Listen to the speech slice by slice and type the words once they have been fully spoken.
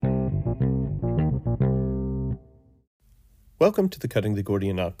Welcome to the Cutting the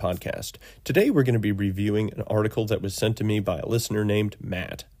Gordian Knot podcast. Today we're going to be reviewing an article that was sent to me by a listener named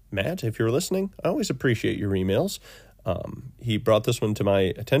Matt. Matt, if you're listening, I always appreciate your emails. He brought this one to my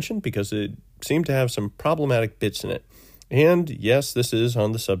attention because it seemed to have some problematic bits in it. And yes, this is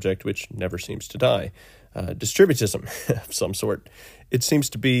on the subject which never seems to die. Distributism of some sort. It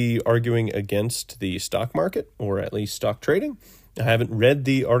seems to be arguing against the stock market, or at least stock trading. I haven't read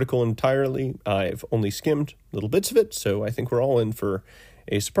the article entirely. I've only skimmed little bits of it, so I think we're all in for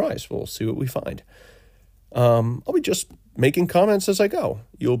a surprise. We'll see what we find. I'll be just making comments as I go.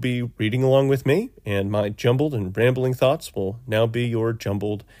 You'll be reading along with me, and my jumbled and rambling thoughts will now be your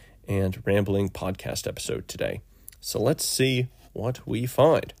jumbled and rambling podcast episode today. So let's see what we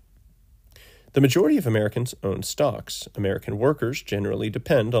find. The majority of Americans own stocks. American workers generally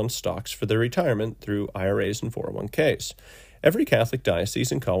depend on stocks for their retirement through IRAs and 401ks. Every Catholic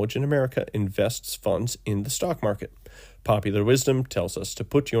diocese and college in America invests funds in the stock market. Popular wisdom tells us to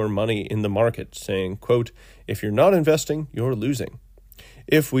put your money in the market, saying, quote, if you're not investing, you're losing.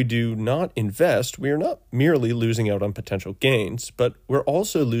 If we do not invest, we are not merely losing out on potential gains, but we're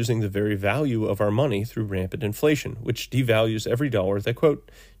also losing the very value of our money through rampant inflation, which devalues every dollar that,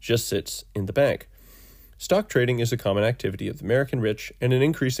 quote, just sits in the bank. Stock trading is a common activity of the American rich and an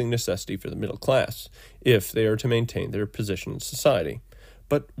increasing necessity for the middle class, if they are to maintain their position in society.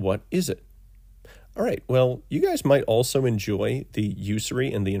 But what is it? All right, well, you guys might also enjoy the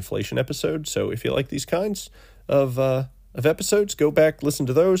usury and the inflation episode, so if you like these kinds of episodes, go back, listen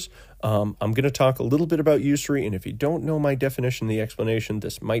to those. I'm going to talk a little bit about usury, and if you don't know my definition, the explanation,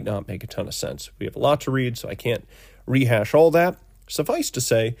 this might not make a ton of sense. We have a lot to read, so I can't rehash all that. Suffice to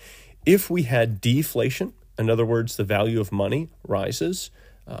say, if we had deflation, in other words, the value of money rises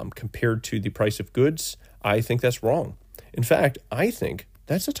compared to the price of goods, I think that's wrong. In fact, I think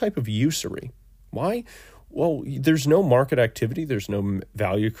that's a type of usury. Why? Well, there's no market activity, there's no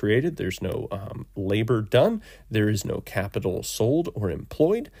value created, there's no labor done, there is no capital sold or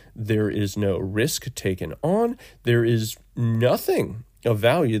employed, there is no risk taken on, there is nothing of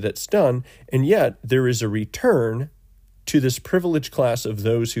value that's done, and yet there is a return to this privileged class of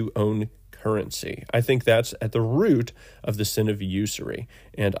those who own currency. I think that's at the root of the sin of usury,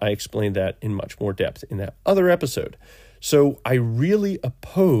 and I explained that in much more depth in that other episode. So I really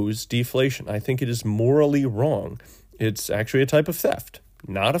oppose deflation. I think it is morally wrong. It's actually a type of theft.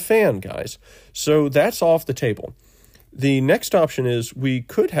 Not a fan, guys. So that's off the table. The next option is we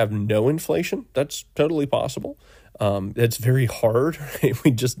could have no inflation. That's totally possible. That's very hard. Right? We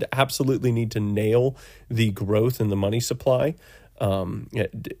just absolutely need to nail the growth in the money supply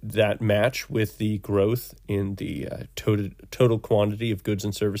that match with the growth in the total quantity of goods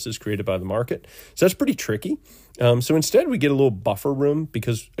and services created by the market. So that's pretty tricky. So instead, we get a little buffer room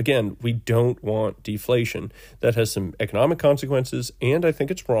because, again, we don't want deflation. That has some economic consequences, and I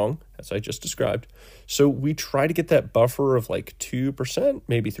think it's wrong, as I just described. So we try to get that buffer of like 2%,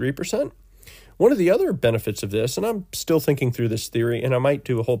 maybe 3%. One of the other benefits of this, and I'm still thinking through this theory, and I might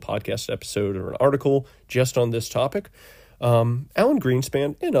do a whole podcast episode or an article just on this topic. Alan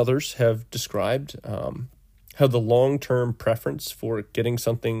Greenspan and others have described how the long-term preference for getting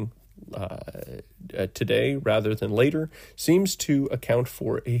something today rather than later seems to account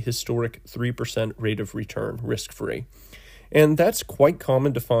for a historic 3% rate of return, risk-free. And that's quite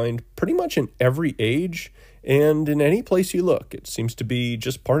common to find pretty much in every age and in any place you look. It seems to be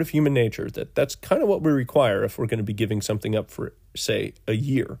just part of human nature that's kind of what we require if we're going to be giving something up for, say, a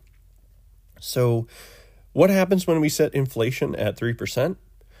year. So what happens when we set inflation at 3%?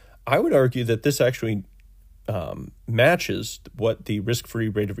 I would argue that this actually matches what the risk-free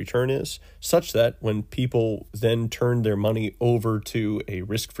rate of return is, such that when people then turn their money over to a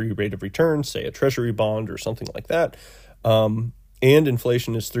risk-free rate of return, say a treasury bond or something like that, and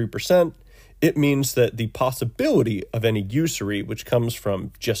inflation is 3%, it means that the possibility of any usury, which comes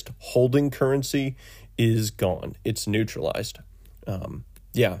from just holding currency, is gone. It's neutralized.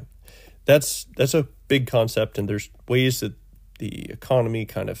 That's a big concept, and there's ways that the economy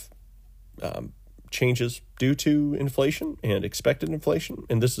kind of changes due to inflation and expected inflation,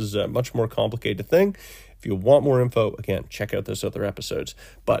 and this is a much more complicated thing. If you want more info, again, check out those other episodes.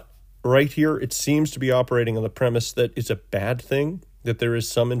 But right here, it seems to be operating on the premise that it's a bad thing that there is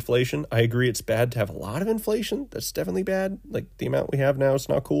some inflation. I agree it's bad to have a lot of inflation. That's definitely bad. Like the amount we have now is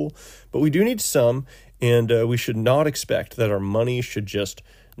not cool. But we do need some, and we should not expect that our money should just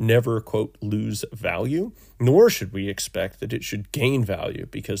never, quote, lose value, nor should we expect that it should gain value,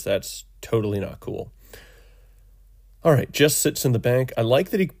 because that's totally not cool. All right, just sits in the bank. I like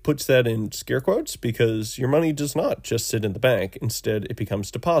that he puts that in scare quotes, because your money does not just sit in the bank. Instead, it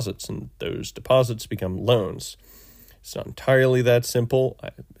becomes deposits, and those deposits become loans. It's not entirely that simple.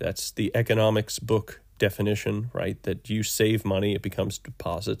 That's the economics book definition, right? That you save money, it becomes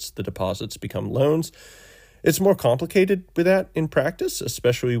deposits. The deposits become loans. It's more complicated with that in practice,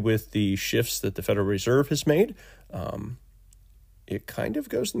 especially with the shifts that the Federal Reserve has made. It kind of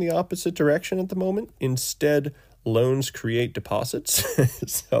goes in the opposite direction at the moment. Instead, loans create deposits.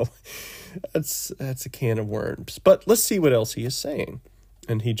 So that's a can of worms. But let's see what else he is saying.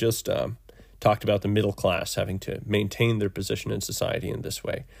 And he just talked about the middle class having to maintain their position in society in this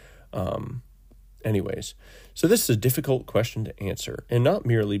way. Anyways, so this is a difficult question to answer, and not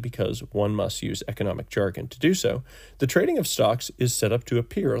merely because one must use economic jargon to do so. The trading of stocks is set up to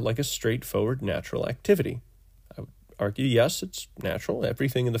appear like a straightforward natural activity. I would argue, yes, it's natural.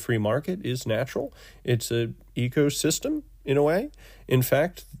 Everything in the free market is natural. It's an ecosystem in a way. In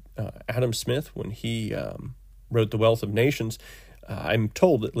fact, Adam Smith, when he wrote The Wealth of Nations, I'm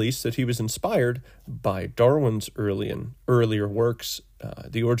told at least that he was inspired by Darwin's earlier works,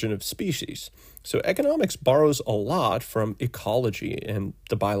 The Origin of Species. So economics borrows a lot from ecology and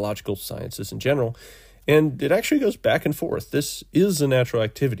the biological sciences in general, and it actually goes back and forth. This is a natural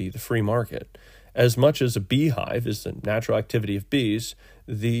activity, the free market. As much as a beehive is the natural activity of bees,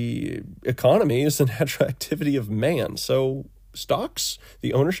 the economy is the natural activity of man. So stocks,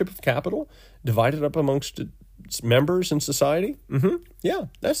 the ownership of capital, divided up amongst its members in society, yeah,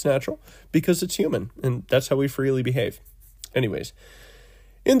 that's natural because it's human, and that's how we freely behave. Anyways,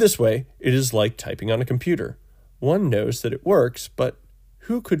 in this way, it is like typing on a computer. One knows that it works, but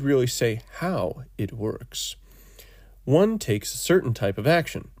who could really say how it works? One takes a certain type of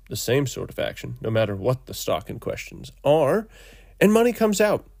action, the same sort of action, no matter what the stock in questions are, and money comes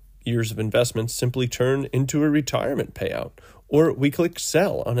out. Years of investment simply turn into a retirement payout, or we click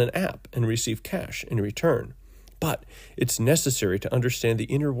sell on an app and receive cash in return. But it's necessary to understand the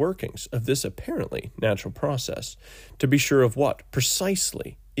inner workings of this apparently natural process to be sure of what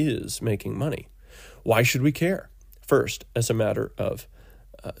precisely is making money. Why should we care? First, as a matter of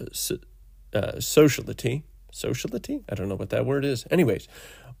sociality. Sociality? I don't know what that word is. Anyways,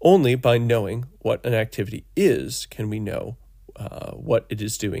 only by knowing what an activity is can we know what it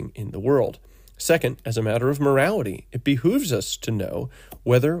is doing in the world. Second, as a matter of morality, it behooves us to know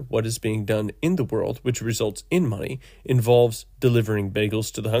whether what is being done in the world, which results in money, involves delivering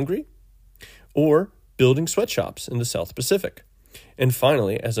bagels to the hungry or building sweatshops in the South Pacific. And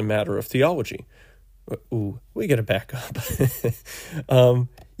finally, as a matter of theology, we got to back up.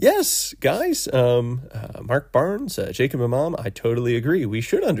 Yes, guys, Mark Barnes, Jacob Imam, I totally agree. We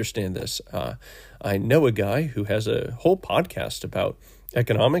should understand this. I know a guy who has a whole podcast about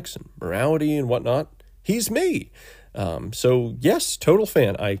economics and morality and whatnot. He's me. So yes, total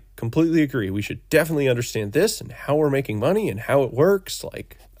fan. I completely agree. We should definitely understand this and how we're making money and how it works.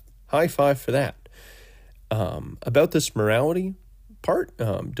 Like, high five for that. About this morality part,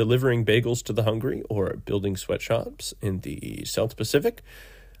 delivering bagels to the hungry or building sweatshops in the South Pacific,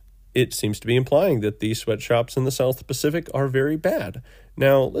 it seems to be implying that these sweatshops in the South Pacific are very bad.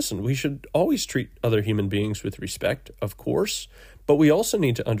 Now, listen, we should always treat other human beings with respect, of course, but we also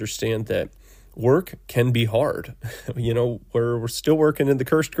need to understand that work can be hard. We're still working in the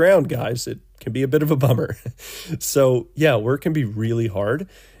cursed ground, guys. It can be a bit of a bummer. So, yeah, work can be really hard,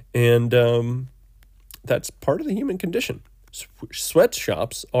 and that's part of the human condition.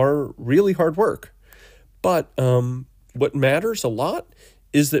 Sweatshops are really hard work, but what matters a lot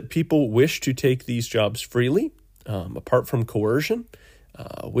is that people wish to take these jobs freely, apart from coercion,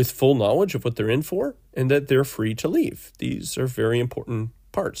 with full knowledge of what they're in for, and that they're free to leave. These are very important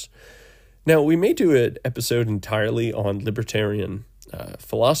parts. Now, we may do an episode entirely on libertarian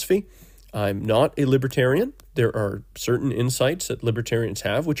philosophy. I'm not a libertarian. There are certain insights that libertarians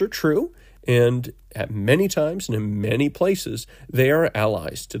have which are true, and at many times and in many places, they are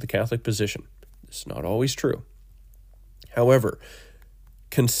allies to the Catholic position. It's not always true. However,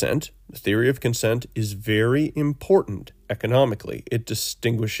 consent, the theory of consent, is very important economically. It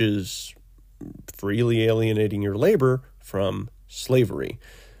distinguishes freely alienating your labor from slavery.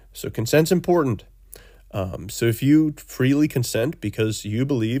 So consent's important. So if you freely consent because you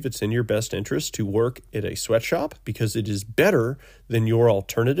believe it's in your best interest to work at a sweatshop because it is better than your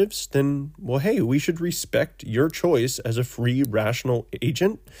alternatives, then, well, hey, we should respect your choice as a free, rational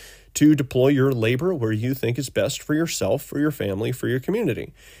agent to deploy your labor where you think is best for yourself, for your family, for your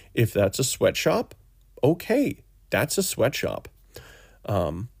community. If that's a sweatshop, okay, that's a sweatshop.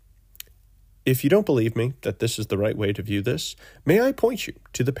 If you don't believe me that this is the right way to view this, may I point you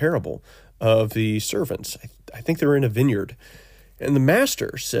to the parable of the servants. I think they were in a vineyard, And the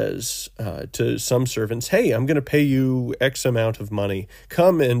master says to some servants, hey, I'm going to pay you X amount of money.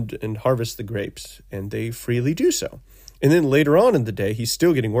 Come and harvest the grapes. And they freely do so. And then later on in the day, he's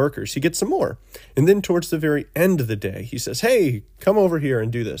still getting workers. He gets some more. And then towards the very end of the day, he says, hey, come over here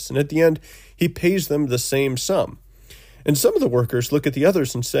and do this. And at the end, he pays them the same sum. And some of the workers look at the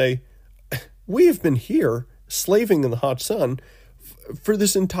others and say, we have been here slaving in the hot sun for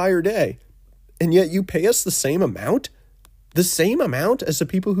this entire day. And yet you pay us the same amount? The same amount as the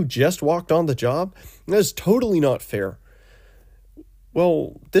people who just walked on the job? That is totally not fair.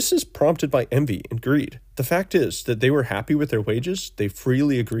 Well, this is prompted by envy and greed. The fact is that they were happy with their wages. They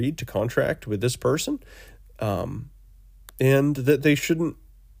freely agreed to contract with this person, and that they shouldn't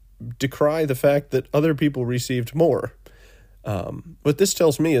decry the fact that other people received more. What this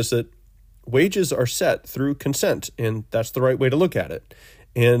tells me is that wages are set through consent, and that's the right way to look at it.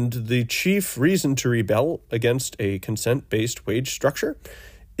 And the chief reason to rebel against a consent-based wage structure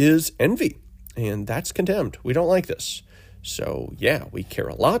is envy, and that's condemned. We don't like this. So, yeah, we care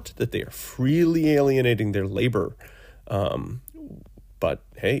a lot that they are freely alienating their labor. But,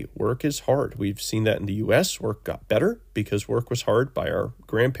 hey, work is hard. We've seen that in the U.S. Work got better because work was hard by our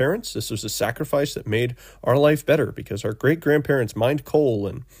grandparents. This was a sacrifice that made our life better because our great-grandparents mined coal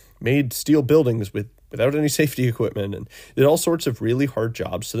and made steel buildings without any safety equipment and did all sorts of really hard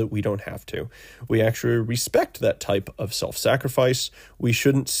jobs so that we don't have to. We actually respect that type of self-sacrifice. We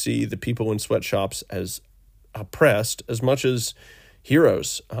shouldn't see the people in sweatshops as oppressed as much as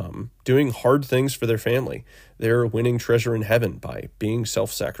heroes, doing hard things for their family. They're winning treasure in heaven by being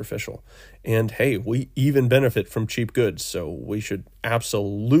self-sacrificial. And hey, we even benefit from cheap goods, so we should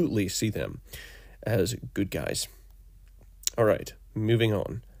absolutely see them as good guys. All right, moving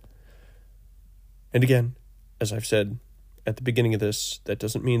on. And again, as I've said at the beginning of this, that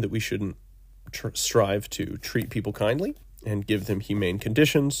doesn't mean that we shouldn't strive to treat people kindly and give them humane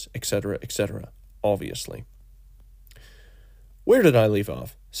conditions, etc., obviously. Where did I leave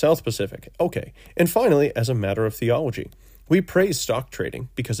off? South Pacific. Okay. And finally, as a matter of theology, we praise stock trading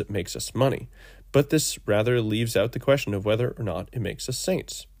because it makes us money, but this rather leaves out the question of whether or not it makes us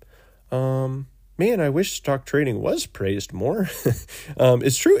saints. Man, I wish stock trading was praised more.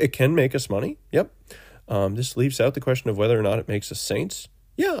 It's true, it can make us money. Yep. This leaves out the question of whether or not it makes us saints.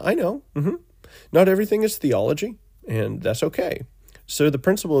 Yeah, I know. Not everything is theology, and that's okay. So the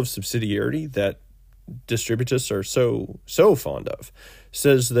principle of subsidiarity that distributists are so fond of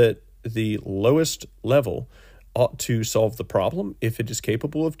says that the lowest level ought to solve the problem if it is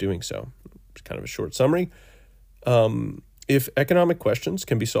capable of doing so. It's kind of a short summary. If economic questions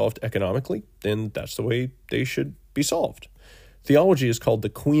can be solved economically, then that's the way they should be solved. Theology is called the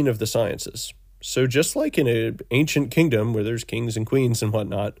queen of the sciences. So just like in an ancient kingdom where there's kings and queens and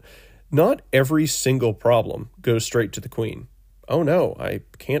whatnot, not every single problem goes straight to the queen. Oh no, I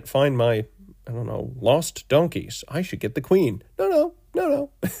can't find my, lost donkeys. I should get the queen. No.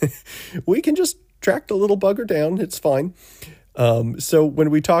 We can just track the little bugger down. It's fine. So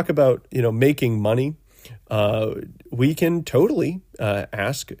when we talk about, making money, we can totally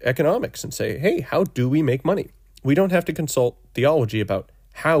ask economics and say, hey, how do we make money? We don't have to consult theology about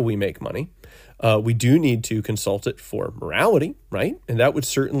how we make money. We do need to consult it for morality, right? And that would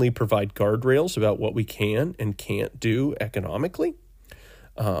certainly provide guardrails about what we can and can't do economically.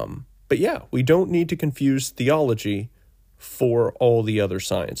 But yeah, we don't need to confuse theology for all the other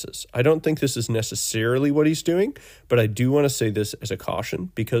sciences. I don't think this is necessarily what he's doing, but I do want to say this as a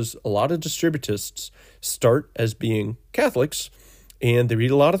caution because a lot of distributists start as being Catholics and they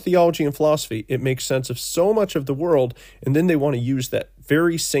read a lot of theology and philosophy. It makes sense of so much of the world, and then they want to use that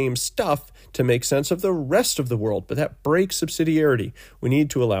very same stuff to make sense of the rest of the world, but that breaks subsidiarity. We need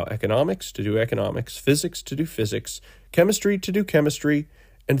to allow economics to do economics, physics to do physics, chemistry to do chemistry,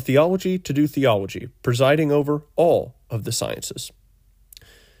 and theology to do theology, presiding over all of the sciences.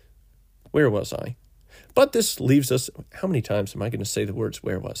 Where was I? But this leaves us, how many times am I going to say the words,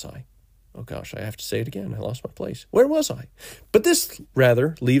 where was I? Oh gosh, I have to say it again. I lost my place. Where was I? But this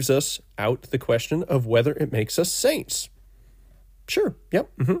rather leaves us out the question of whether it makes us saints. Sure, yep,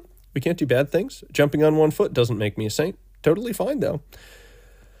 we can't do bad things. Jumping on one foot doesn't make me a saint. Totally fine, though.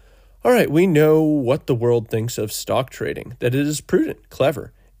 All right, we know what the world thinks of stock trading, that it is prudent,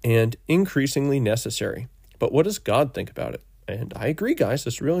 clever, and increasingly necessary. But what does God think about it? And I agree, guys,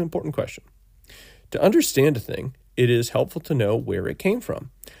 that's a really important question. To understand a thing, it is helpful to know where it came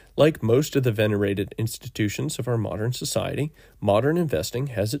from. Like most of the venerated institutions of our modern society, modern investing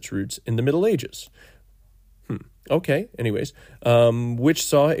has its roots in the Middle Ages. Okay, anyways, which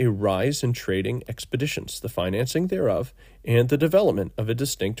saw a rise in trading expeditions, the financing thereof, and the development of a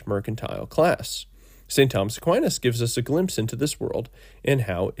distinct mercantile class. St. Thomas Aquinas gives us a glimpse into this world and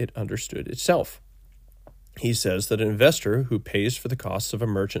how it understood itself. He says that an investor who pays for the costs of a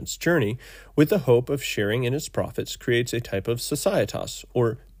merchant's journey with the hope of sharing in its profits creates a type of societas,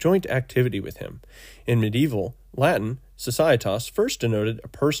 or joint activity with him. In medieval Latin, societas first denoted a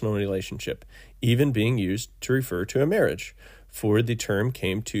personal relationship, even being used to refer to a marriage, for the term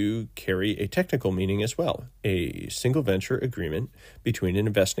came to carry a technical meaning as well, a single venture agreement between an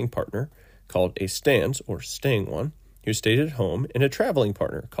investing partner, called a stans, or staying one, who stayed at home, and a traveling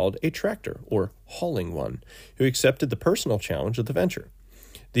partner called a tractor, or hauling one, who accepted the personal challenge of the venture.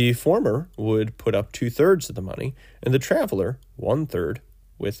 The former would put up 2/3 of the money, and the traveler 1/3,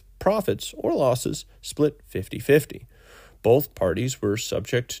 with profits or losses split 50-50. Both parties were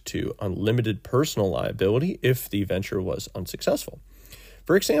subject to unlimited personal liability if the venture was unsuccessful.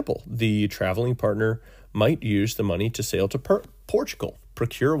 For example, the traveling partner might use the money to sail to Portugal,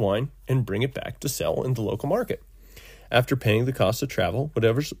 procure wine, and bring it back to sell in the local market. After paying the cost of travel,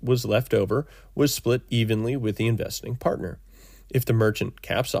 whatever was left over was split evenly with the investing partner. If the merchant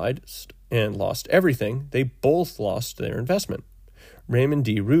capsized and lost everything, they both lost their investment. Raymond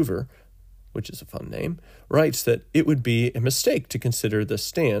D. Roover, which is a fun name, writes that it would be a mistake to consider the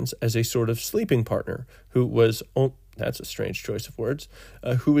stans as a sort of sleeping partner who was, that's a strange choice of words,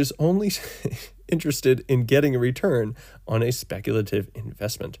 who is only interested in getting a return on a speculative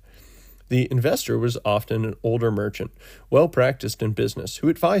investment. The investor was often an older merchant, well practiced in business, who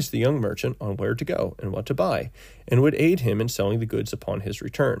advised the young merchant on where to go and what to buy, and would aid him in selling the goods upon his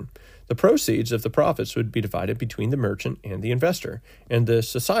return. The proceeds of the profits would be divided between the merchant and the investor, and the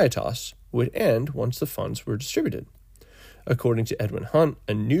societas would end once the funds were distributed. According to Edwin Hunt,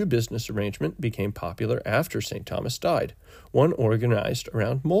 a new business arrangement became popular after St. Thomas died, one organized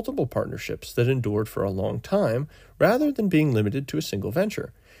around multiple partnerships that endured for a long time rather than being limited to a single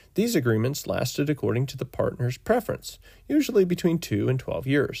venture. These agreements lasted according to the partner's preference, usually between 2 and 12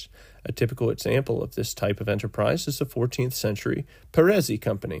 years. A typical example of this type of enterprise is the 14th century Perezi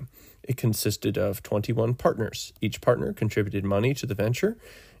Company. It consisted of 21 partners. Each partner contributed money to the venture,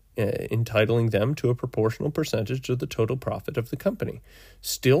 entitling them to a proportional percentage of the total profit of the company.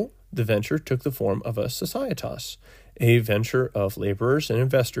 Still, the venture took the form of a societas, a venture of laborers and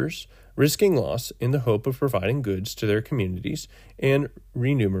investors, risking loss in the hope of providing goods to their communities and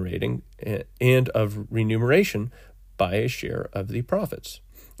remuneration by a share of the profits.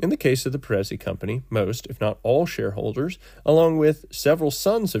 In the case of the Perezi Company, most, if not all shareholders, along with several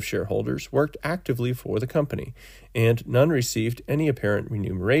sons of shareholders, worked actively for the company, and none received any apparent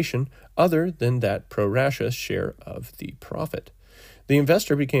remuneration other than that pro rata share of the profit. The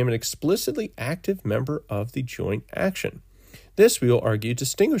investor became an explicitly active member of the joint action. This, we will argue,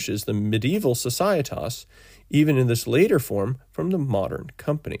 distinguishes the medieval societas, even in this later form, from the modern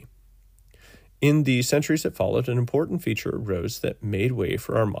company. In the centuries that followed, an important feature arose that made way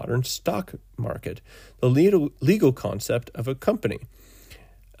for our modern stock market, the legal concept of a company.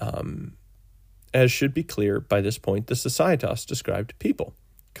 As should be clear by this point, the societas described people.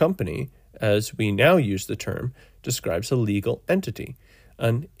 Company, as we now use the term, describes a legal entity,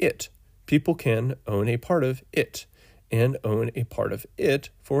 an it. People can own a part of it, and own a part of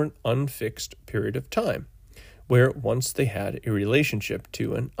it for an unfixed period of time, where once they had a relationship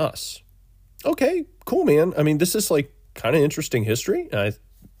to an us. Okay, cool, man. I mean, this is like kind of interesting history.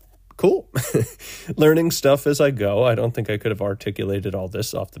 Cool. Learning stuff as I go. I don't think I could have articulated all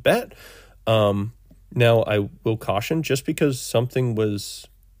this off the bat. Now, I will caution, just because something was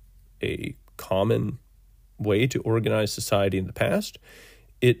a common way to organize society in the past,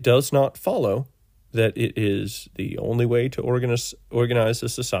 it does not follow that it is the only way to organize a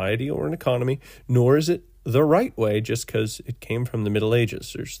society or an economy, nor is it the right way just because it came from the Middle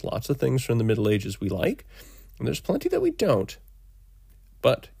Ages. There's lots of things from the Middle Ages we like, and there's plenty that we don't.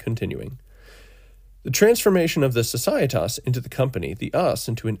 But continuing. The transformation of the societas into the company, the us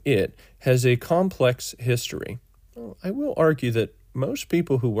into an it, has a complex history. I will argue that most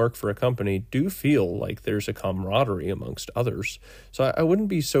people who work for a company do feel like there's a camaraderie amongst others, so I wouldn't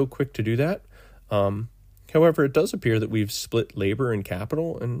be so quick to do that. However, it does appear that we've split labor and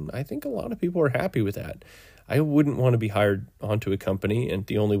capital, and I think a lot of people are happy with that. I wouldn't want to be hired onto a company, and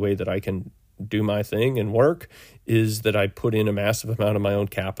the only way that I can do my thing and work is that I put in a massive amount of my own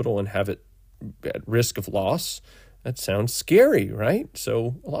capital and have it at risk of loss. That sounds scary, right?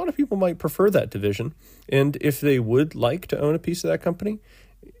 So a lot of people might prefer that division, and if they would like to own a piece of that company,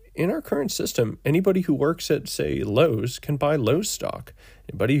 in our current system, anybody who works at, say, Lowe's can buy Lowe's stock.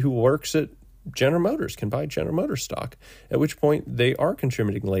 Anybody who works at General Motors can buy General Motors stock, at which point they are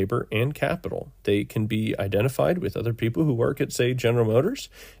contributing labor and capital. They can be identified with other people who work at, say, General Motors.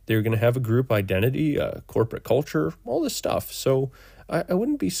 They're going to have a group identity, corporate culture, all this stuff. So I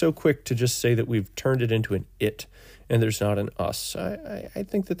wouldn't be so quick to just say that we've turned it into an it and there's not an us. I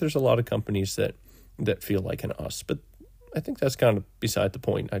think that there's a lot of companies that feel like an us, but I think that's kind of beside the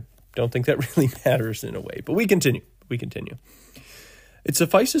point. I don't think that really matters in a way, but we continue. It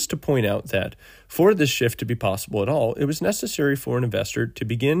suffices to point out that for this shift to be possible at all, it was necessary for an investor to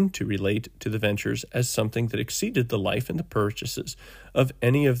begin to relate to the ventures as something that exceeded the life and the purchases of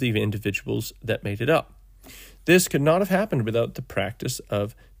any of the individuals that made it up. This could not have happened without the practice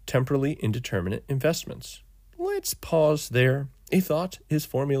of temporally indeterminate investments. Let's pause there. A thought is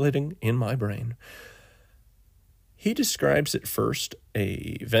formulating in my brain. He describes at first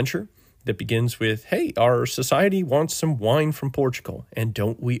a venture that begins with, hey, our society wants some wine from Portugal, and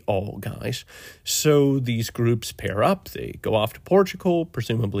don't we all, guys? So these groups pair up, they go off to Portugal,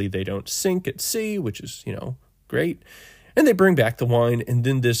 presumably they don't sink at sea, which is, great, and they bring back the wine, and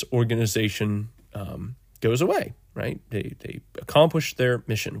then this organization goes away, right? They accomplish their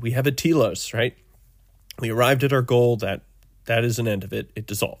mission. We have a telos, right? We arrived at our goal, that is an end of it, it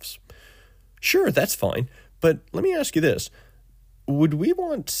dissolves. Sure, that's fine, but let me ask you this. Would we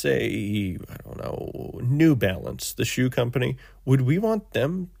want, say, New Balance, the shoe company, would we want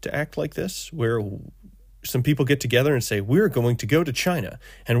them to act like this, where some people get together and say, we're going to go to China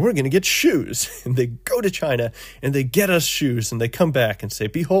and we're going to get shoes. And they go to China and they get us shoes and they come back and say,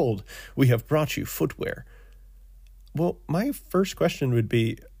 behold, we have brought you footwear. Well, my first question would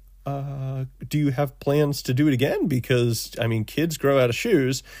be, do you have plans to do it again? Because, kids grow out of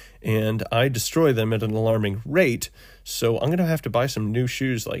shoes and I destroy them at an alarming rate. So I'm going to have to buy some new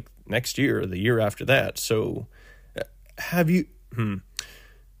shoes like next year or the year after that. So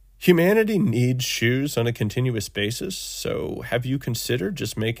humanity needs shoes on a continuous basis. So have you considered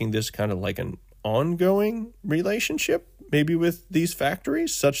just making this kind of like an ongoing relationship, maybe with these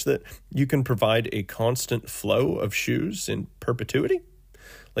factories, such that you can provide a constant flow of shoes in perpetuity?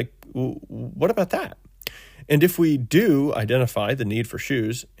 Like, what about that? And if we do identify the need for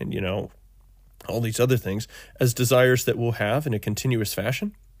shoes and, all these other things as desires that we'll have in a continuous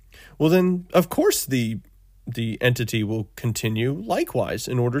fashion, well, then, of course, the entity will continue likewise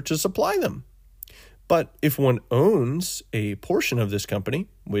in order to supply them. But if one owns a portion of this company,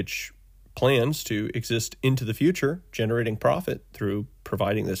 which plans to exist into the future, generating profit through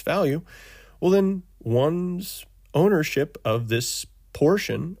providing this value, well, then one's ownership of this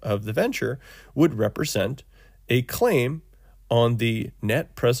portion of the venture would represent a claim on the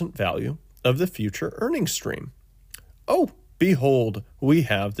net present value of the future earnings stream. Oh, behold, we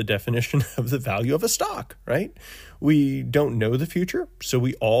have the definition of the value of a stock, right? We don't know the future, so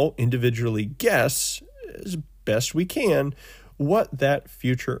we all individually guess as best we can what that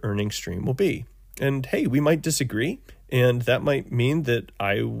future earnings stream will be. And hey, we might disagree, and that might mean that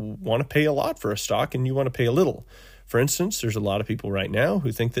I want to pay a lot for a stock and you want to pay a little. For instance, there's a lot of people right now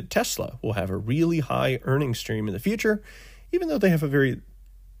who think that Tesla will have a really high earnings stream in the future, even though they have a very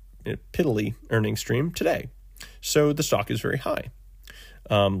piddly earnings stream today. So the stock is very high.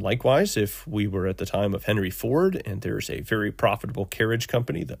 Likewise, if we were at the time of Henry Ford and there's a very profitable carriage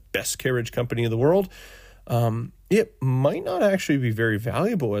company, the best carriage company in the world, it might not actually be very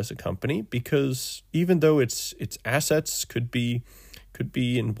valuable as a company, because even though its assets could be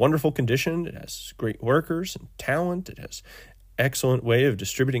in wonderful condition, it has great workers and talent, it has excellent way of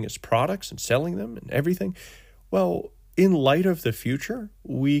distributing its products and selling them and everything. Well, in light of the future,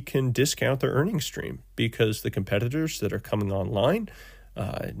 we can discount their earnings stream because the competitors that are coming online,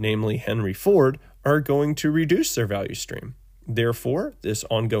 namely Henry Ford, are going to reduce their value stream. Therefore, this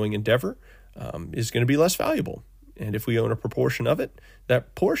ongoing endeavor is going to be less valuable. And if we own a proportion of it,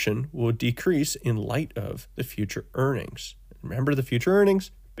 that portion will decrease in light of the future earnings. Remember, the future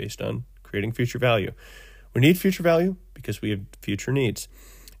earnings based on creating future value. We need future value because we have future needs.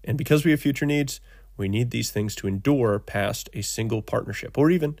 And because we have future needs, we need these things to endure past a single partnership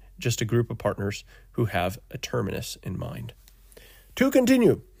or even just a group of partners who have a terminus in mind. To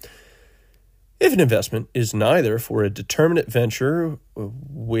continue, if an investment is neither for a determinate venture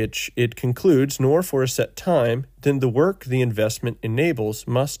which it concludes nor for a set time, then the work the investment enables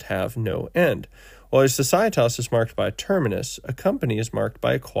must have no end. While a societas is marked by a terminus, a company is marked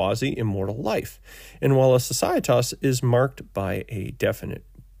by a quasi-immortal life. And while a societas is marked by a definite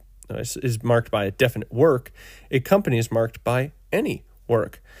work, a company is marked by any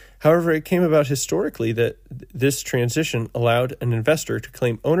work. However, it came about historically that this transition allowed an investor to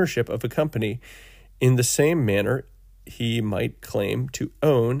claim ownership of a company in the same manner he might claim to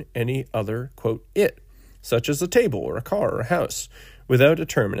own any other, quote, it, such as a table or a car or a house, without a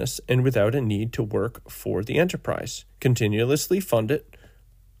terminus and without a need to work for the enterprise, continuously fund it,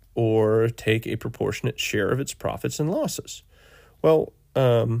 or take a proportionate share of its profits and losses. Well,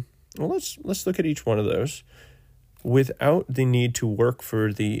 let's look at each one of those. Without the need to work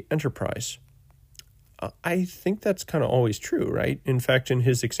for the enterprise. I think that's kind of always true, right? In fact, in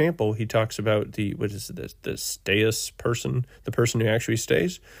his example, he talks about the stayus person, the person who actually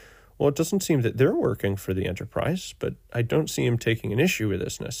stays. Well, it doesn't seem that they're working for the enterprise, but I don't see him taking an issue with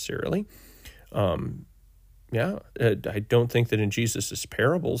this necessarily. I don't think that in Jesus'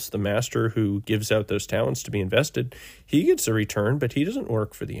 parables, the master who gives out those talents to be invested, he gets a return, but he doesn't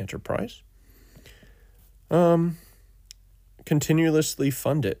work for the enterprise. Continuously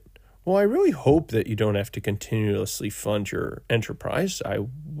fund it. Well, I really hope that you don't have to continuously fund your enterprise. I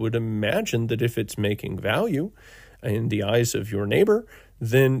would imagine that if it's making value in the eyes of your neighbor,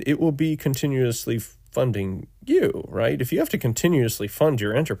 then it will be continuously funding you, right? If you have to continuously fund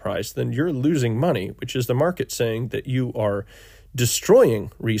your enterprise, then you're losing money, which is the market saying that you are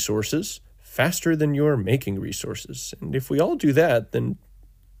destroying resources faster than you're making resources. And if we all do that, then,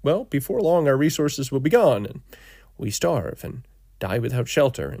 well, before long, our resources will be gone and we starve and die without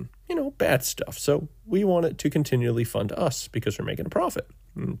shelter and, bad stuff. So we want it to continually fund us because we're making a profit.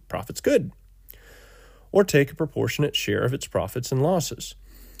 And profit's good. Or take a proportionate share of its profits and losses.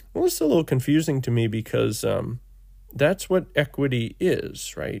 Well, it's a little confusing to me because that's what equity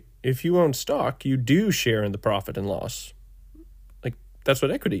is, right? If you own stock, you do share in the profit and loss. Like, that's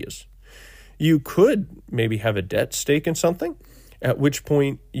what equity is. You could maybe have a debt stake in something, at which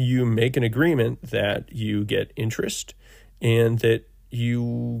point you make an agreement that you get interest and that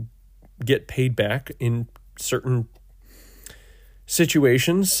you get paid back in certain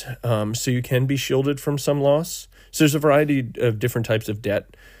situations, so you can be shielded from some loss. So there's a variety of different types of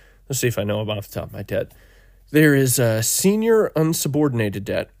debt. Let's see if I know them off the top of my head. There is a senior unsubordinated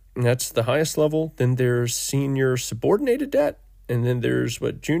debt, and that's the highest level. Then there's senior subordinated debt, and then there's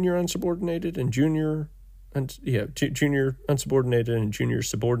junior unsubordinated and junior unsubordinated and junior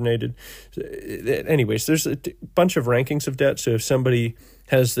subordinated. Anyways, there's a bunch of rankings of debt. So if somebody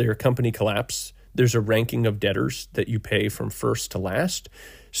has their company collapse, there's a ranking of debtors that you pay from first to last.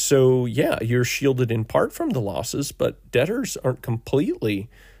 So yeah, you're shielded in part from the losses, but debtors aren't completely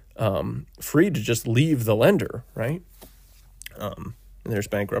free to just leave the lender, right? And there's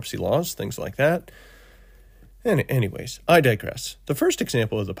bankruptcy laws, things like that. And anyways, I digress. The first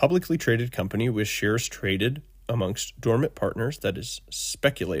example is a publicly traded company with shares traded amongst dormant partners, that is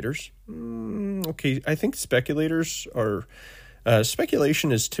speculators. Okay, I think speculators are...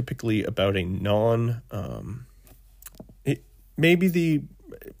 speculation is typically about a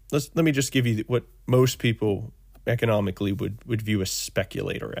let me just give you what most people economically would view a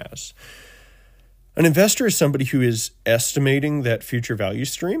speculator as. An investor is somebody who is estimating that future value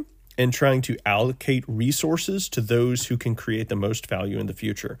stream and trying to allocate resources to those who can create the most value in the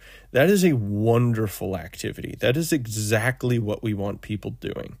future. That is a wonderful activity. That is exactly what we want people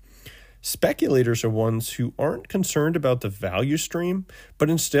doing. Speculators are ones who aren't concerned about the value stream, but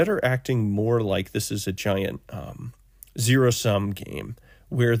instead are acting more like this is a giant zero-sum game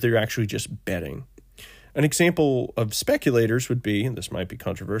where they're actually just betting. An example of speculators would be, and this might be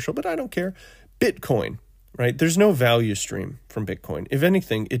controversial, but I don't care, Bitcoin, right? There's no value stream from Bitcoin. If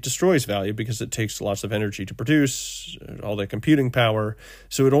anything, it destroys value because it takes lots of energy to produce, all that computing power,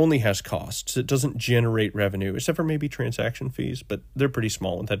 so it only has costs. It doesn't generate revenue, except for maybe transaction fees, but they're pretty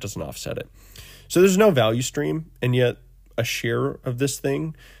small and that doesn't offset it. So there's no value stream, and yet a share of this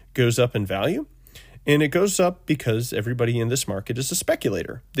thing goes up in value. And it goes up because everybody in this market is a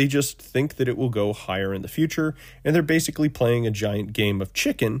speculator. They just think that it will go higher in the future, and they're basically playing a giant game of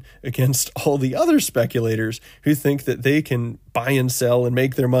chicken against all the other speculators who think that they can buy and sell and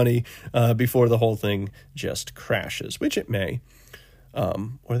make their money before the whole thing just crashes, which it may.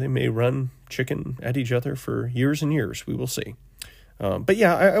 Or they may run chicken at each other for years and years. We will see. But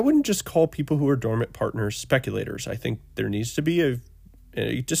yeah, I wouldn't just call people who are dormant partners speculators. I think there needs to be a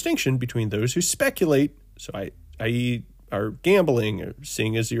distinction between those who speculate, so i.e. are gambling, or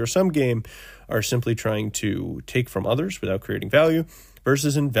seeing a zero-sum game, are simply trying to take from others without creating value,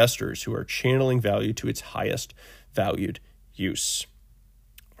 versus investors who are channeling value to its highest valued use.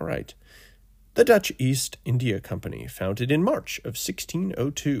 All right. The Dutch East India Company, founded in March of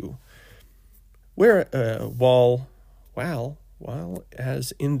 1602, where while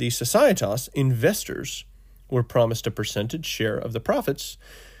as in the Societas, investors were promised a percentage share of the profits,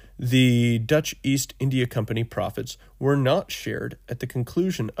 the Dutch East India Company profits were not shared at the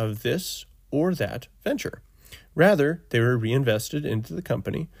conclusion of this or that venture. Rather, they were reinvested into the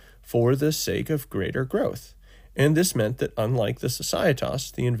company for the sake of greater growth. And this meant that, unlike the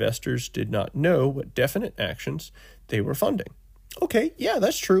societas, the investors did not know what definite actions they were funding. Okay, yeah,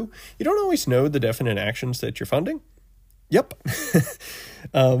 that's true. You don't always know the definite actions that you're funding. Yep.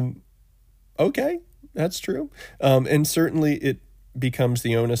 Okay, that's true. And certainly it becomes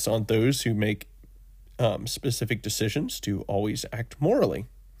the onus on those who make specific decisions to always act morally.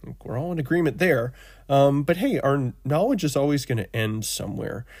 We're all in agreement there. But hey, our knowledge is always going to end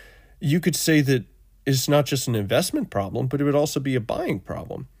somewhere. You could say that it's not just an investment problem, but it would also be a buying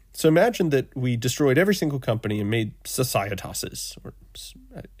problem. So imagine that we destroyed every single company and made societases. Or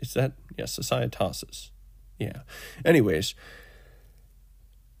is that? Yeah, societases. Yeah. Anyways,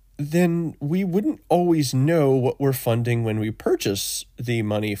 then we wouldn't always know what we're funding when we purchase the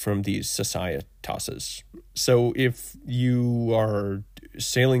money from these societases. So if you are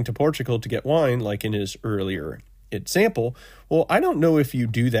sailing to Portugal to get wine, like in his earlier example, well, I don't know if you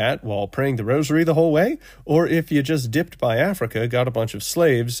do that while praying the rosary the whole way, or if you just dipped by Africa, got a bunch of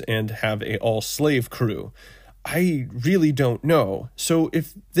slaves, and have a all-slave crew. I really don't know. So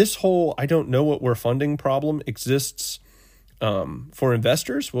if this whole I don't know what we're funding problem exists for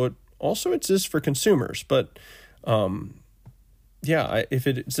investors, well, it also exists for consumers. But if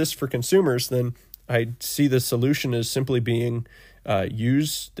it exists for consumers, then I see the solution as simply being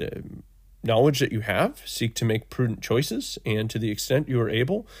use the knowledge that you have, seek to make prudent choices, and to the extent you are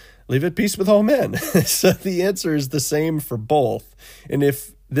able, live at peace with all men. So the answer is the same for both. And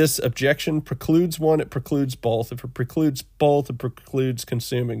if this objection precludes one, it precludes both. If it precludes both, it precludes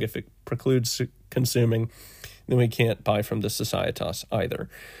consuming. If it precludes consuming, then we can't buy from the societas either.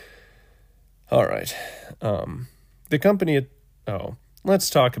 All right. The company,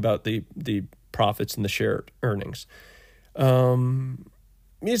 let's talk about the profits and the share earnings.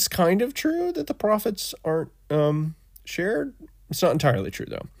 It's kind of true that the profits aren't shared. It's not entirely true,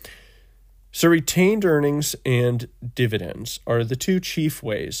 though. So retained earnings and dividends are the two chief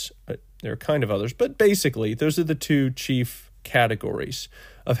ways. There are kind of others, but basically those are the two chief categories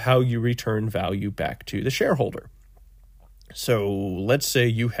of how you return value back to the shareholder. So let's say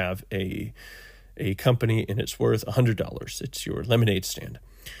you have a company and it's worth $100. It's your lemonade stand.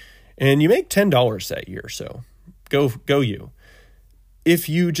 And you make $10 that year, so go you. If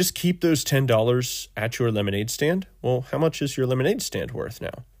you just keep those $10 at your lemonade stand, well, how much is your lemonade stand worth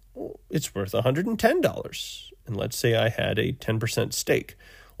now? Well, it's worth $110. And let's say I had a 10% stake.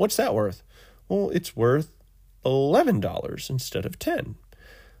 What's that worth? Well, it's worth $11 instead of $10.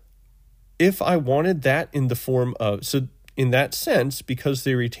 If I wanted that in the form of, so in that sense, because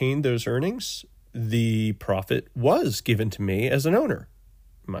they retained those earnings, the profit was given to me as an owner.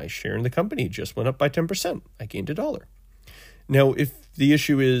 My share in the company just went up by 10%. I gained $1. Now, if the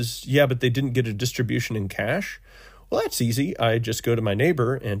issue is, but they didn't get a distribution in cash, well, that's easy. I just go to my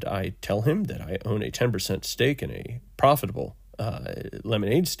neighbor and I tell him that I own a 10% stake in a profitable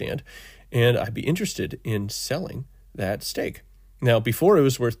lemonade stand, and I'd be interested in selling that stake. Now, before it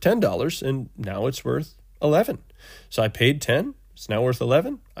was worth $10, and now it's worth $11. So I paid $10. It's now worth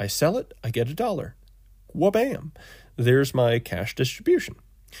 $11. I sell it. I get $1. Wha-bam. There's my cash distribution.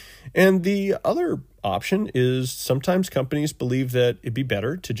 And the other option is sometimes companies believe that it'd be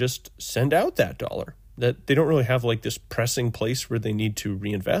better to just send out that $1, that they don't really have like this pressing place where they need to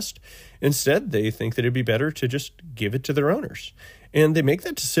reinvest. Instead, they think that it'd be better to just give it to their owners. And they make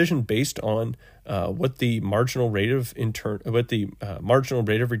that decision based on what the marginal rate of return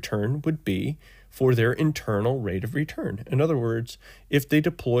would be for their internal rate of return. In other words, if they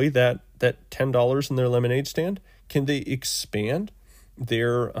deploy that $10 in their lemonade stand, can they expand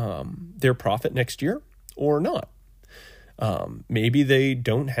their profit next year or not? Maybe they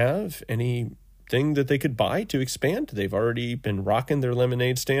don't have anything that they could buy to expand. They've already been rocking their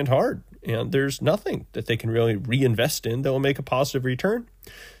lemonade stand hard, and there's nothing that they can really reinvest in that will make a positive return.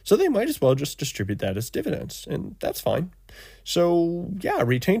 So they might as well just distribute that as dividends, and that's fine. So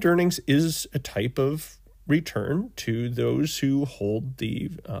retained earnings is a type of return to those who hold the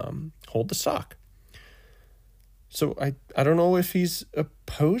stock. So I don't know if he's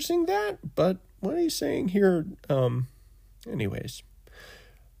opposing that, but what he's saying here, anyways.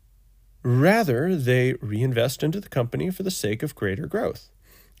 Rather, they reinvest into the company for the sake of greater growth.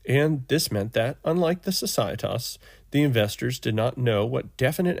 And this meant that, unlike the societas, the investors did not know what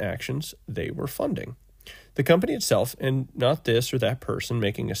definite actions they were funding. The company itself, and not this or that person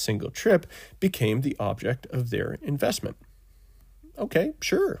making a single trip, became the object of their investment. Okay,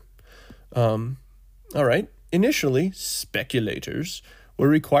 sure. All right. Initially, speculators were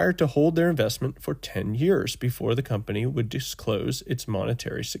required to hold their investment for 10 years before the company would disclose its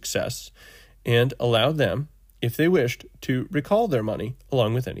monetary success and allow them, if they wished, to recall their money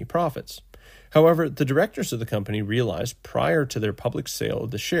along with any profits. However, the directors of the company realized prior to their public sale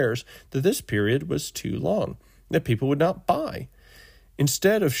of the shares that this period was too long, that people would not buy.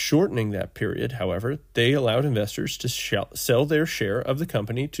 Instead of shortening that period, however, they allowed investors to sell their share of the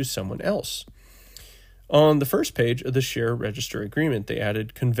company to someone else. On the first page of the share register agreement, they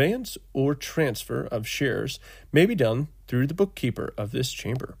added, "Conveyance or transfer of shares may be done through the bookkeeper of this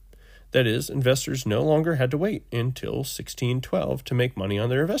chamber." That is, investors no longer had to wait until 1612 to make money on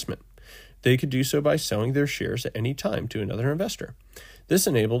their investment. They could do so by selling their shares at any time to another investor. This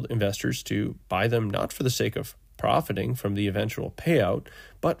enabled investors to buy them not for the sake of profiting from the eventual payout,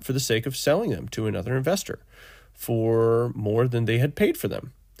 but for the sake of selling them to another investor for more than they had paid for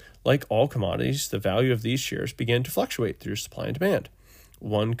them. Like all commodities, the value of these shares began to fluctuate through supply and demand.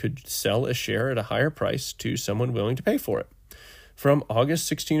 One could sell a share at a higher price to someone willing to pay for it. From August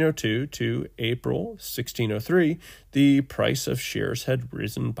 1602 to April 1603, the price of shares had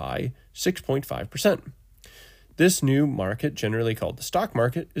risen by 6.5%. This new market, generally called the stock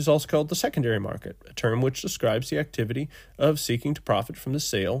market, is also called the secondary market, a term which describes the activity of seeking to profit from the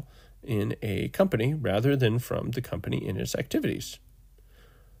sale in a company rather than from the company in its activities.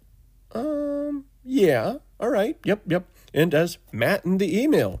 Yeah, all right, yep. And as Matt in the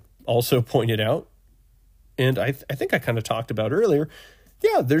email also pointed out, and I think I kind of talked about earlier,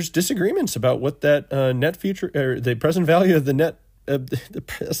 yeah, there's disagreements about what that net future or the present value of the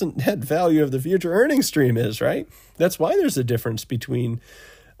present net value of the future earnings stream is, right? That's why there's a difference between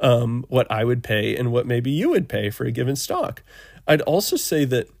what I would pay and what maybe you would pay for a given stock. I'd also say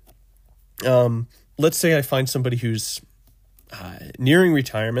that, let's say I find somebody who's nearing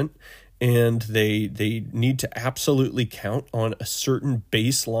retirement and they need to absolutely count on a certain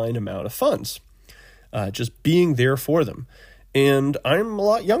baseline amount of funds, just being there for them. And I'm a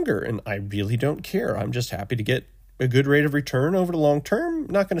lot younger and I really don't care. I'm just happy to get a good rate of return over the long term.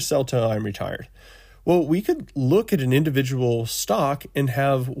 Not going to sell till I'm retired. Well, we could look at an individual stock and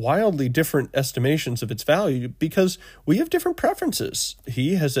have wildly different estimations of its value because we have different preferences.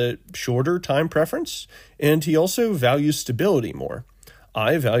 He has a shorter time preference and he also values stability more.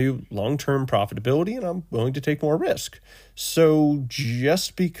 I value long-term profitability and I'm willing to take more risk. So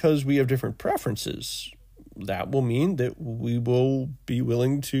just because we have different preferences, that will mean that we will be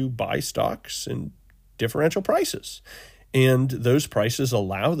willing to buy stocks in differential prices. And those prices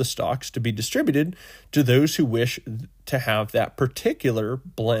allow the stocks to be distributed to those who wish to have that particular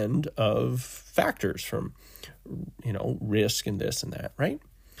blend of factors from, risk and this and that, right?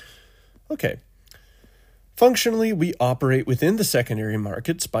 Okay. Functionally, we operate within the secondary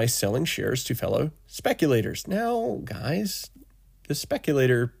markets by selling shares to fellow speculators. Now, guys, the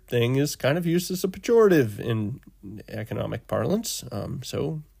speculator thing is kind of used as a pejorative in economic parlance.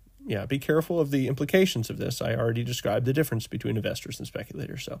 So, be careful of the implications of this. I already described the difference between investors and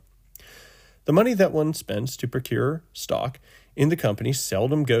speculators. So, the money that one spends to procure stock in the company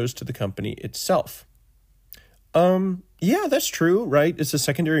seldom goes to the company itself. That's true, right? It's a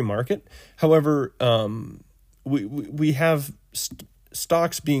secondary market. However, we have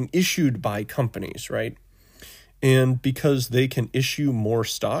stocks being issued by companies, right? And because they can issue more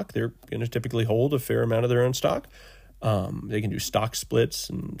stock, they're going to typically hold a fair amount of their own stock. They can do stock splits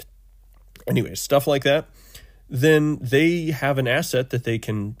and stuff like that. Then they have an asset that they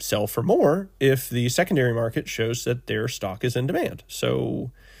can sell for more if the secondary market shows that their stock is in demand.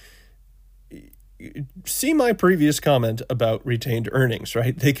 So see my previous comment about retained earnings,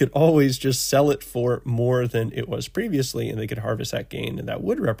 right? They could always just sell it for more than it was previously, and they could harvest that gain, and that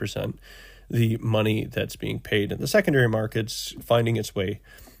would represent the money that's being paid in the secondary markets finding its way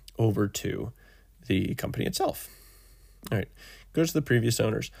over to the company itself. All right, goes to the previous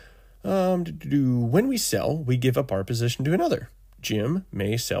owners. When we sell, we give up our position to another. Jim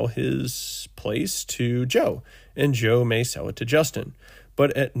may sell his place to Joe, and Joe may sell it to Justin.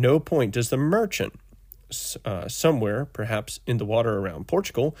 But at no point does the merchant, somewhere, perhaps in the water around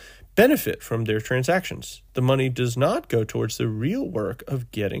Portugal, benefit from their transactions. The money does not go towards the real work of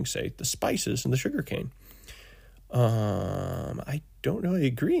getting, say, the spices and the sugarcane. I don't really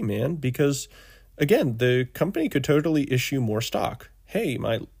agree, man, because, again, the company could totally issue more stock. Hey,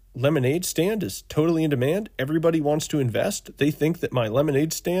 my lemonade stand is totally in demand. Everybody wants to invest. They think that my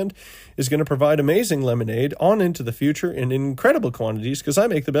lemonade stand is going to provide amazing lemonade on into the future in incredible quantities because I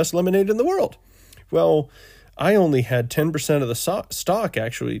make the best lemonade in the world. Well, I only had 10% of the stock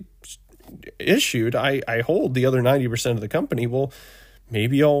actually issued. I hold the other 90% of the company. Well,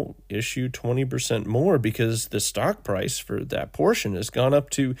 maybe I'll issue 20% more because the stock price for that portion has gone up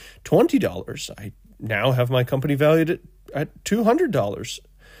to $20. I now have my company valued at $200.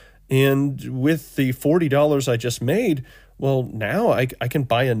 And with the $40 I just made, well, now I can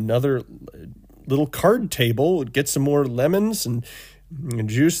buy another little card table, get some more lemons and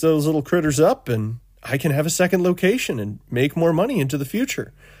juice those little critters up, and I can have a second location and make more money into the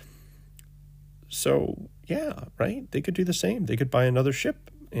future. So, yeah, right? They could do the same. They could buy another ship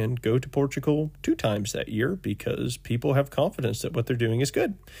and go to Portugal 2 times that year because people have confidence that what they're doing is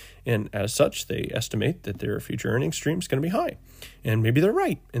good. And as such, they estimate that their future earnings stream is going to be high. And maybe they're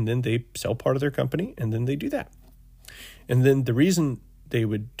right. And then they sell part of their company, and then they do that. And then the reason they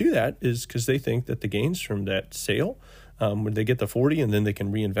would do that is because they think that the gains from that sale, when they get the 40 and then they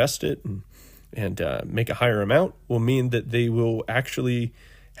can reinvest it and make a higher amount, will mean that they will actually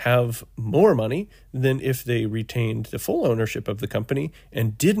have more money than if they retained the full ownership of the company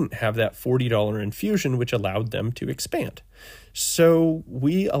and didn't have that $40 infusion, which allowed them to expand. So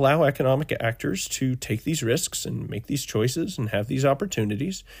we allow economic actors to take these risks and make these choices and have these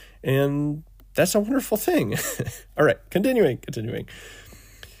opportunities, and that's a wonderful thing. All right, continuing.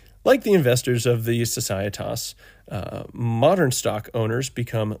 Like the investors of the Societas, modern stock owners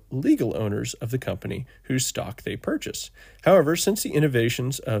become legal owners of the company whose stock they purchase. However, since the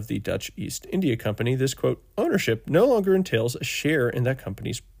innovations of the Dutch East India Company, this, quote, ownership no longer entails a share in that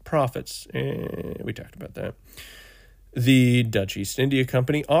company's profits. We talked about that. The Dutch East India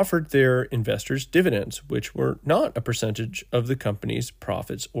Company offered their investors dividends, which were not a percentage of the company's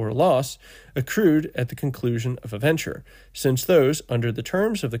profits or loss accrued at the conclusion of a venture, since those, under the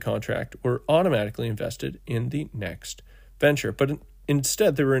terms of the contract, were automatically invested in the next venture. But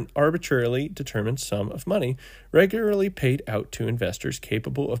instead, they were an arbitrarily determined sum of money regularly paid out to investors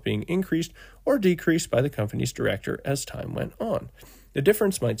capable of being increased or decreased by the company's director as time went on. The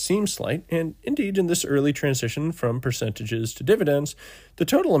difference might seem slight, and indeed in this early transition from percentages to dividends, the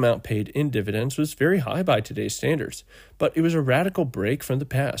total amount paid in dividends was very high by today's standards. But it was a radical break from the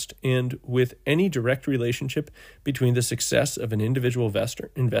past, and with any direct relationship between the success of an individual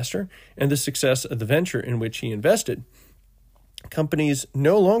investor and the success of the venture in which he invested, companies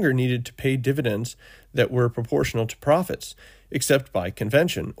no longer needed to pay dividends that were proportional to profits, except by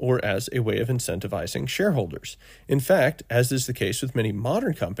convention or as a way of incentivizing shareholders. In fact, as is the case with many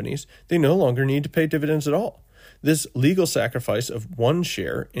modern companies, they no longer need to pay dividends at all. This legal sacrifice of one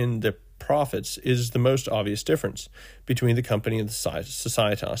share in the profits is the most obvious difference between the company and the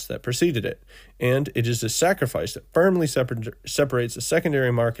Societas that preceded it, and it is a sacrifice that firmly separates the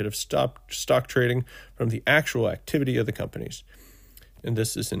secondary market of stock trading from the actual activity of the companies. And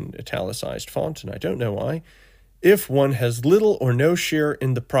this is in italicized font, and I don't know why. If one has little or no share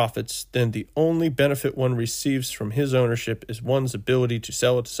in the profits, then the only benefit one receives from his ownership is one's ability to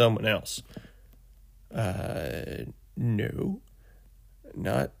sell it to someone else. No.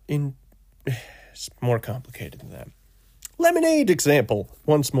 Not in... It's more complicated than that. Lemonade example,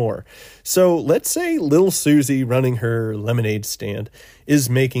 once more. So let's say little Susie running her lemonade stand is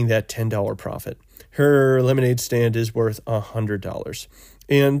making that $10 profit. Her lemonade stand is worth $100.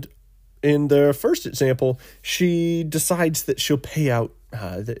 And in the first example, she decides that she'll pay out,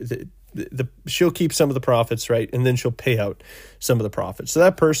 she'll keep some of the profits, right? And then she'll pay out some of the profits. So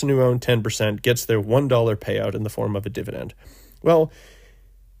that person who owned 10% gets their $1 payout in the form of a dividend. Well,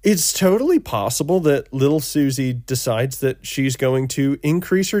 it's totally possible that little Susie decides that she's going to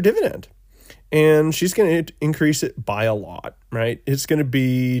increase her dividend. And she's going to increase it by a lot, right? It's going to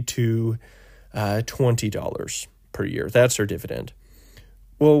be to $20 per year. That's her dividend.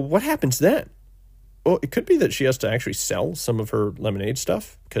 Well, what happens then? Well, it could be that she has to actually sell some of her lemonade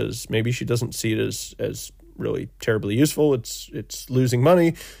stuff because maybe she doesn't see it as really terribly useful. It's losing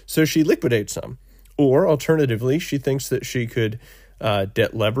money, so she liquidates some. Or alternatively, she thinks that she could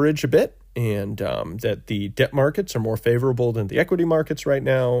debt leverage a bit and that the debt markets are more favorable than the equity markets right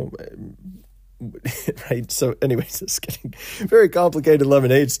now. Right, so anyways, it's getting very complicated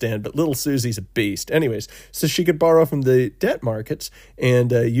lemonade stand, but little Susie's a beast. Anyways, so she could borrow from the debt markets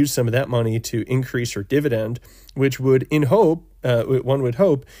and use some of that money to increase her dividend, which would, one would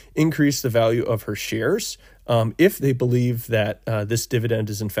hope, increase the value of her shares if they believe that this dividend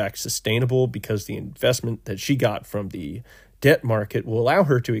is in fact sustainable because the investment that she got from the debt market will allow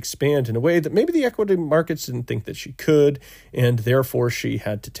her to expand in a way that maybe the equity markets didn't think that she could, and therefore she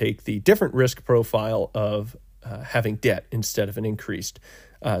had to take the different risk profile of having debt instead of an increased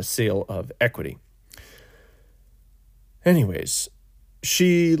sale of equity. Anyways,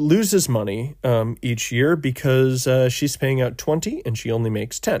 she loses money each year because she's paying out 20 and she only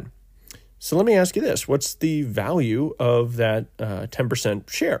makes 10. So let me ask you this. What's the value of that 10%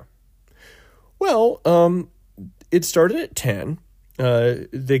 share? Well, it started at 10.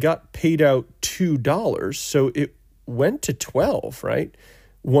 They got paid out $2, so it went to 12, right?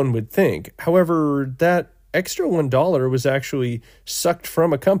 one would think. However, that extra $1 was actually sucked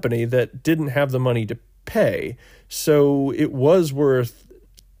from a company that didn't have the money to pay. So it was worth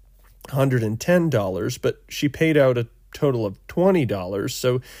 $110, but she paid out a total of $20.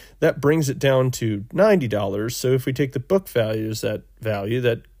 So that brings it down to $90. So if we take the book values, that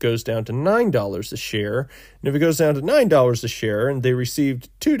goes down to $9 a share. And if it goes down to $9 a share and they received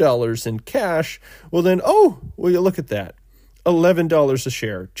 $2 in cash, well then, you look at that. $11 a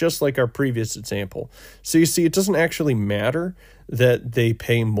share, just like our previous example. So you see, it doesn't actually matter that they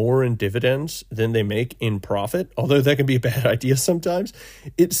pay more in dividends than they make in profit, although that can be a bad idea sometimes.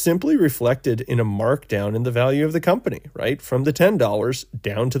 It's simply reflected in a markdown in the value of the company, right? From the $10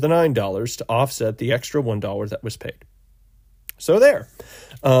 down to the $9 to offset the extra $1 that was paid. So there.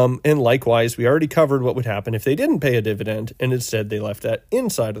 And likewise, we already covered what would happen if they didn't pay a dividend and instead they left that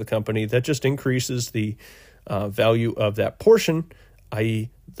inside of the company. That just increases the value of that portion, i.e.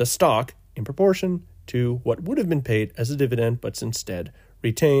 the stock, in proportion to what would have been paid as a dividend, but instead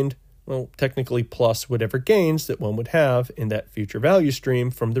retained, well, technically plus whatever gains that one would have in that future value stream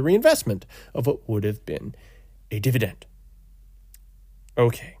from the reinvestment of what would have been a dividend.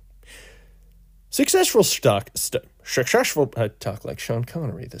 Okay. I talk like Sean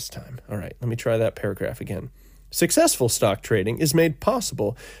Connery this time. All right, let me try that paragraph again. Successful stock trading is made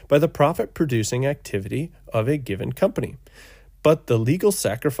possible by the profit-producing activity of a given company, but the legal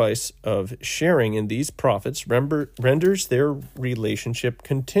sacrifice of sharing in these profits renders their relationship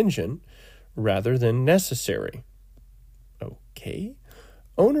contingent rather than necessary. Okay.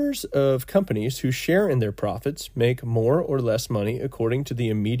 Owners of companies who share in their profits make more or less money according to the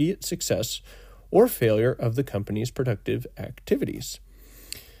immediate success or failure of the company's productive activities.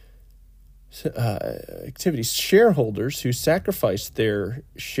 Shareholders who sacrifice their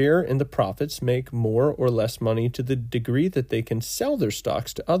share in the profits make more or less money to the degree that they can sell their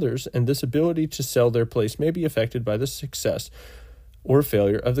stocks to others, and this ability to sell their place may be affected by the success or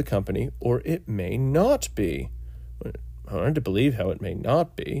failure of the company, or it may not be. Hard to believe how it may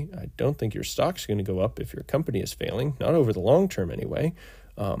not be. I don't think your stock's going to go up if your company is failing, not over the long term anyway.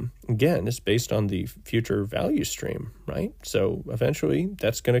 Again, it's based on the future value stream, right? So eventually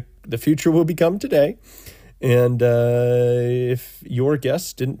the future will become today. And if your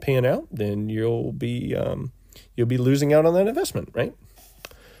guess didn't pan out, then you'll be losing out on that investment, right?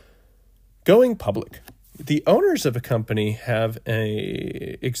 Going public. The owners of a company have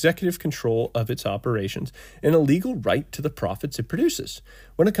a executive control of its operations and a legal right to the profits it produces.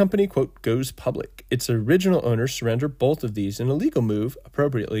 When a company, quote, goes public, its original owners surrender both of these in a legal move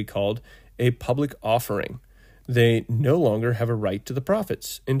appropriately called a public offering. They no longer have a right to the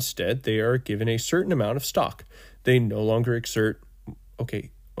profits. Instead, they are given a certain amount of stock. They no longer exert,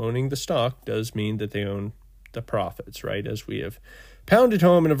 owning the stock does mean that they own the profits, right? As we have pounded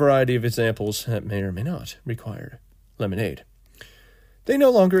home in a variety of examples that may or may not require lemonade. They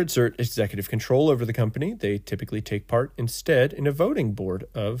no longer exert executive control over the company. They typically take part instead in a voting board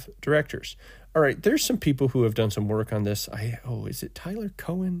of directors. All right, there's some people who have done some work on this. Is it Tyler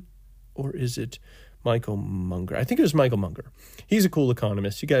Cohen or is it Michael Munger? I think it was Michael Munger. He's a cool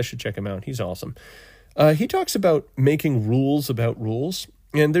economist. You guys should check him out. He's awesome. He talks about making rules about rules,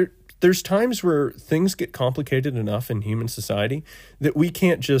 and there's times where things get complicated enough in human society that we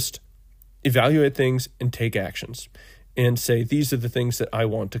can't just evaluate things and take actions and say, these are the things that I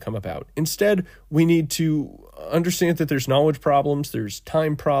want to come about. Instead, we need to understand that there's knowledge problems, there's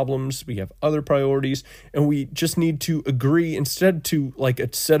time problems, we have other priorities, and we just need to agree instead to like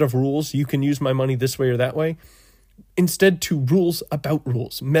a set of rules, you can use my money this way or that way, instead to rules about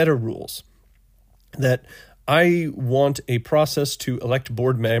rules, meta rules, that I want a process to elect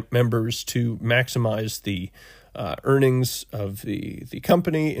board members to maximize the earnings of the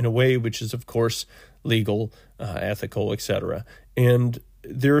company in a way which is, of course, legal, ethical, etc. And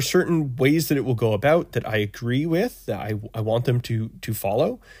there are certain ways that it will go about that I agree with, that I want them to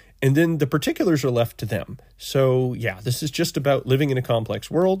follow, and then the particulars are left to them. So, yeah, this is just about living in a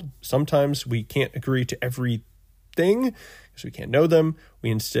complex world. Sometimes we can't agree to everything because we can't know them.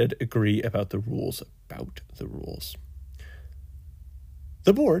 We instead agree about the rules.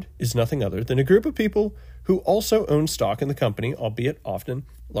 The board is nothing other than a group of people who also own stock in the company, albeit often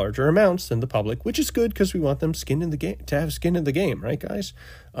larger amounts than the public, which is good because we want them to have skin in the game, right, guys?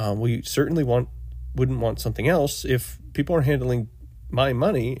 We certainly wouldn't want something else if people are handling my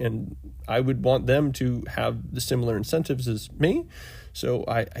money, and I would want them to have the similar incentives as me. So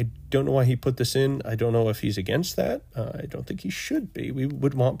I don't know why he put this in. I don't know if he's against that. I don't think he should be. We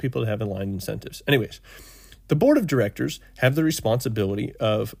would want people to have aligned incentives. Anyways, the board of directors have the responsibility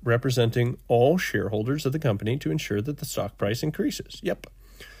of representing all shareholders of the company to ensure that the stock price increases. Yep.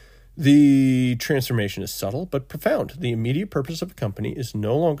 The transformation is subtle but profound. The immediate purpose of a company is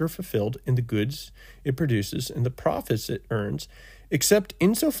no longer fulfilled in the goods it produces and the profits it earns, except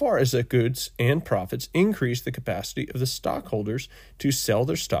insofar as the goods and profits increase the capacity of the stockholders to sell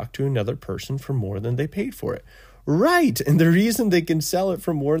their stock to another person for more than they paid for it. Right, and the reason they can sell it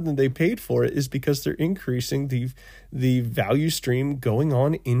for more than they paid for it is because they're increasing the value stream going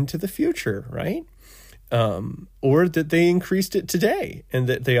on into the future, right? Or that they increased it today and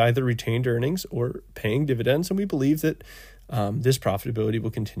that they either retained earnings or paying dividends. And we believe that this profitability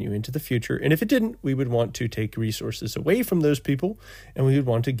will continue into the future. And if it didn't, we would want to take resources away from those people and we would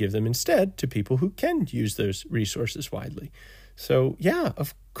want to give them instead to people who can use those resources widely. So yeah,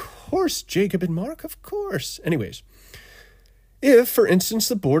 of course, Jacob and Mark, of course. Anyways, if, for instance,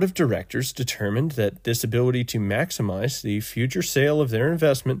 the board of directors determined that this ability to maximize the future sale of their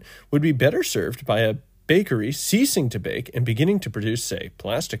investment would be better served by a bakery ceasing to bake and beginning to produce, say,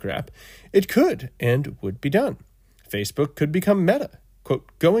 plastic wrap, it could and would be done. Facebook could become Meta. Quote,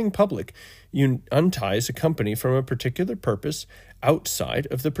 going public unties a company from a particular purpose outside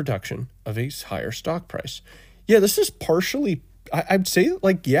of the production of a higher stock price. Yeah, this is partially, I'd say,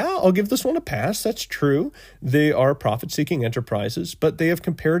 I'll give this one a pass. That's true. They are profit-seeking enterprises, but they have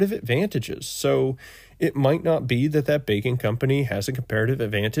comparative advantages. So it might not be that baking company has a comparative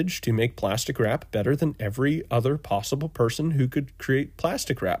advantage to make plastic wrap better than every other possible person who could create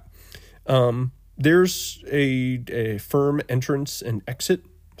plastic wrap. There's a firm entrance and exit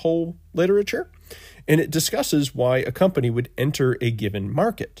poll literature, and it discusses why a company would enter a given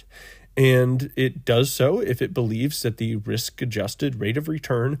market. And it does so if it believes that the risk-adjusted rate of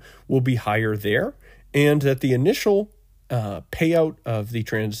return will be higher there, and that the initial payout of the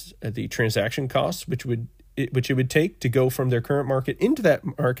transaction costs, which it would take to go from their current market into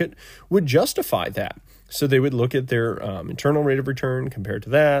that market, would justify that. So they would look at their internal rate of return compared to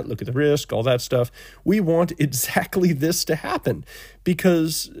that, look at the risk, all that stuff. We want exactly this to happen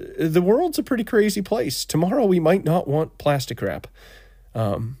because the world's a pretty crazy place. Tomorrow we might not want plastic wrap.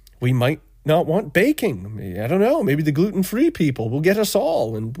 We might not want baking. I don't know. Maybe the gluten-free people will get us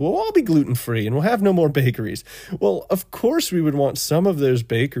all and we'll all be gluten-free and we'll have no more bakeries. Well, of course we would want some of those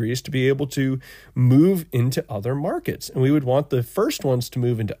bakeries to be able to move into other markets. And we would want the first ones to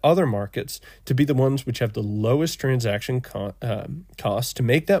move into other markets to be the ones which have the lowest transaction costs to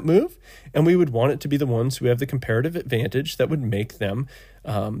make that move. And we would want it to be the ones who have the comparative advantage that would make them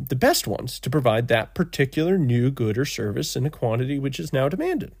the best ones to provide that particular new good or service in a quantity which is now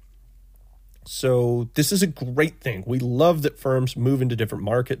demanded. So this is a great thing. We love that firms move into different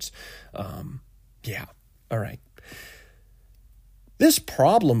markets. All right. This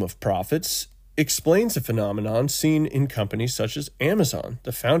problem of profits explains a phenomenon seen in companies such as Amazon.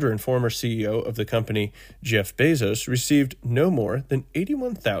 The founder and former CEO of the company, Jeff Bezos, received no more than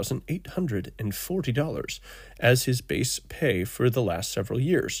 $81,840 as his base pay for the last several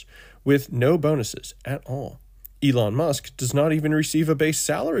years, with no bonuses at all. Elon Musk does not even receive a base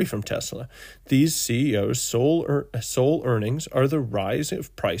salary from Tesla. These CEOs' sole earnings are the rise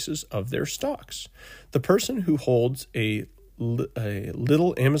of prices of their stocks. The person who holds a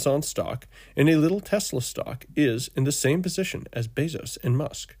little Amazon stock and a little Tesla stock is in the same position as Bezos and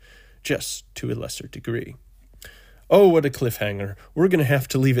Musk, just to a lesser degree. Oh, what a cliffhanger. We're going to have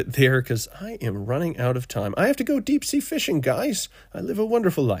to leave it there because I am running out of time. I have to go deep-sea fishing, guys. I live a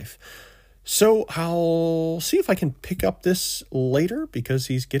wonderful life. So I'll see if I can pick up this later because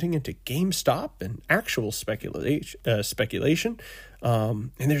he's getting into GameStop and actual speculation.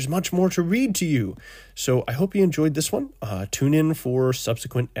 And there's much more to read to you. So I hope you enjoyed this one. Tune in for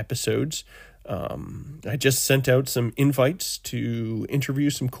subsequent episodes. I just sent out some invites to interview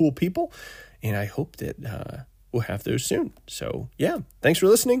some cool people, and I hope that we'll have those soon. So yeah, thanks for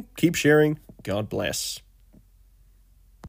listening. Keep sharing. God bless.